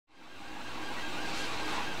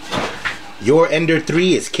Your Ender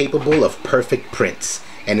 3 is capable of perfect prints.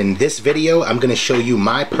 And in this video, I'm going to show you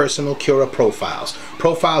my personal Cura profiles.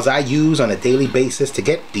 Profiles I use on a daily basis to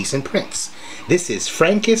get decent prints. This is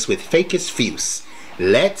Frankus with Famous Flying.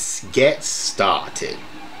 Let's get started.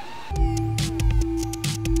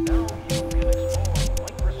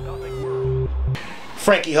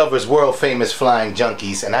 Frankie Hovers, world famous Flying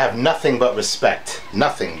Junkies, and I have nothing but respect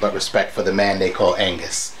for the man they call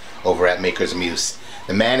Angus over at Makers Muse.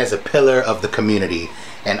 The man is a pillar of the community,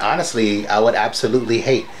 and honestly, I would absolutely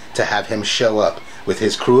hate to have him show up with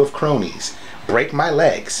his crew of cronies, break my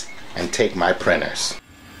legs, and take my printers.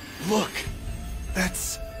 Look,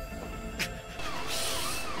 that's...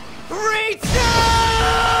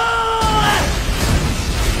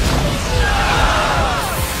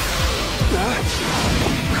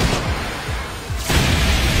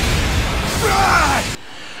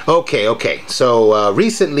 Okay, so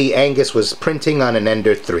recently Angus was printing on an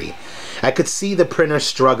Ender 3. I could see the printer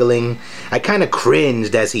struggling. I kind of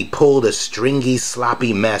cringed as he pulled a stringy,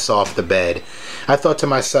 sloppy mess off the bed. I thought to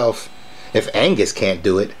myself, if Angus can't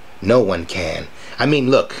do it, no one can. I mean,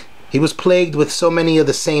 look, he was plagued with so many of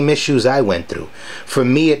the same issues I went through. For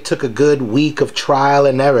me, it took a good week of trial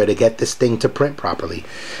and error to get this thing to print properly.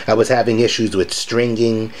 I was having issues with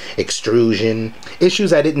stringing, extrusion,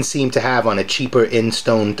 issues I didn't seem to have on a cheaper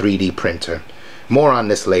Instone 3D printer. More on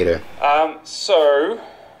this later. So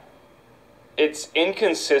it's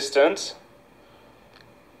inconsistent.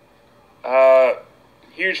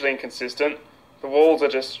 Hugely inconsistent. The walls are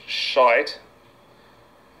just shite.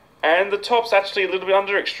 And the top's actually a little bit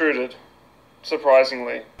under extruded,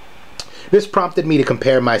 surprisingly. This prompted me to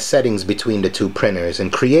compare my settings between the two printers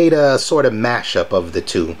and create a sort of mashup of the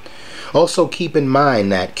two. Also keep in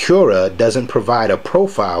mind that Cura doesn't provide a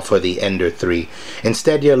profile for the Ender 3.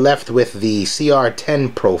 Instead, you're left with the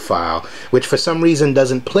CR10 profile, which for some reason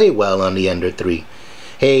doesn't play well on the Ender 3.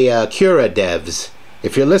 Hey, Cura devs,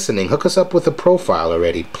 if you're listening, hook us up with a profile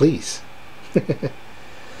already, please.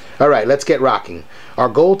 Alright, let's get rocking. Our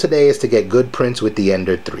goal today is to get good prints with the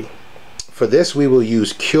Ender 3. For this, we will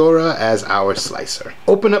use Cura as our slicer.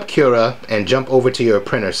 Open up Cura and jump over to your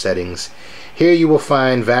printer settings. Here you will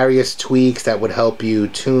find various tweaks that would help you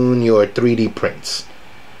tune your 3D prints.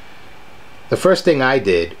 The first thing I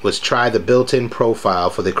did was try the built-in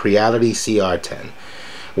profile for the Creality CR10.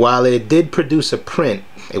 While it did produce a print,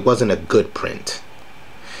 it wasn't a good print.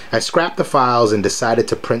 I scrapped the files and decided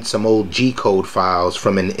to print some old G-code files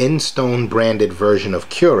from an Instone branded version of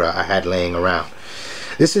Cura I had laying around.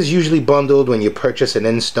 This is usually bundled when you purchase an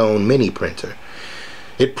Instone mini printer.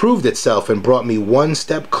 It proved itself and brought me one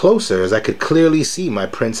step closer as I could clearly see my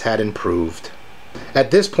prints had improved.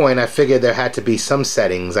 At this point, I figured there had to be some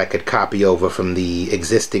settings I could copy over from the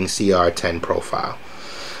existing CR10 profile.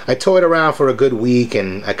 I toyed around for a good week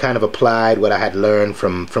and I kind of applied what I had learned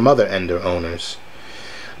from other Ender owners.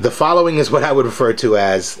 The following is what I would refer to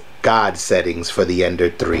as God settings for the Ender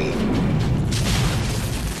 3.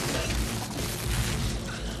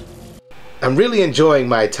 I'm really enjoying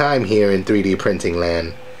my time here in 3D printing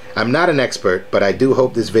land. I'm not an expert, but I do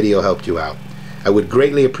hope this video helped you out. I would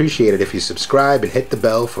greatly appreciate it if you subscribe and hit the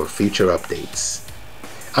bell for future updates.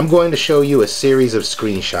 I'm going to show you a series of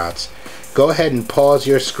screenshots. Go ahead and pause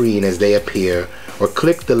your screen as they appear, or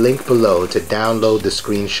click the link below to download the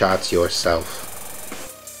screenshots yourself.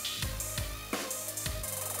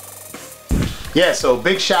 Yeah, so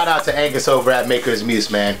big shout out to Angus over at Makers Muse,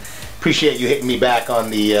 man. Appreciate you hitting me back on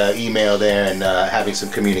the email there and having some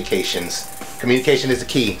communications. Communication is the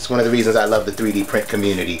key. It's one of the reasons I love the 3D print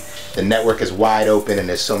community. The network is wide open and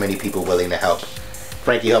there's so many people willing to help.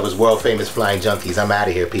 Frankie Hovers, world famous Flying Junkies. I'm out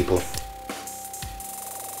of here, people.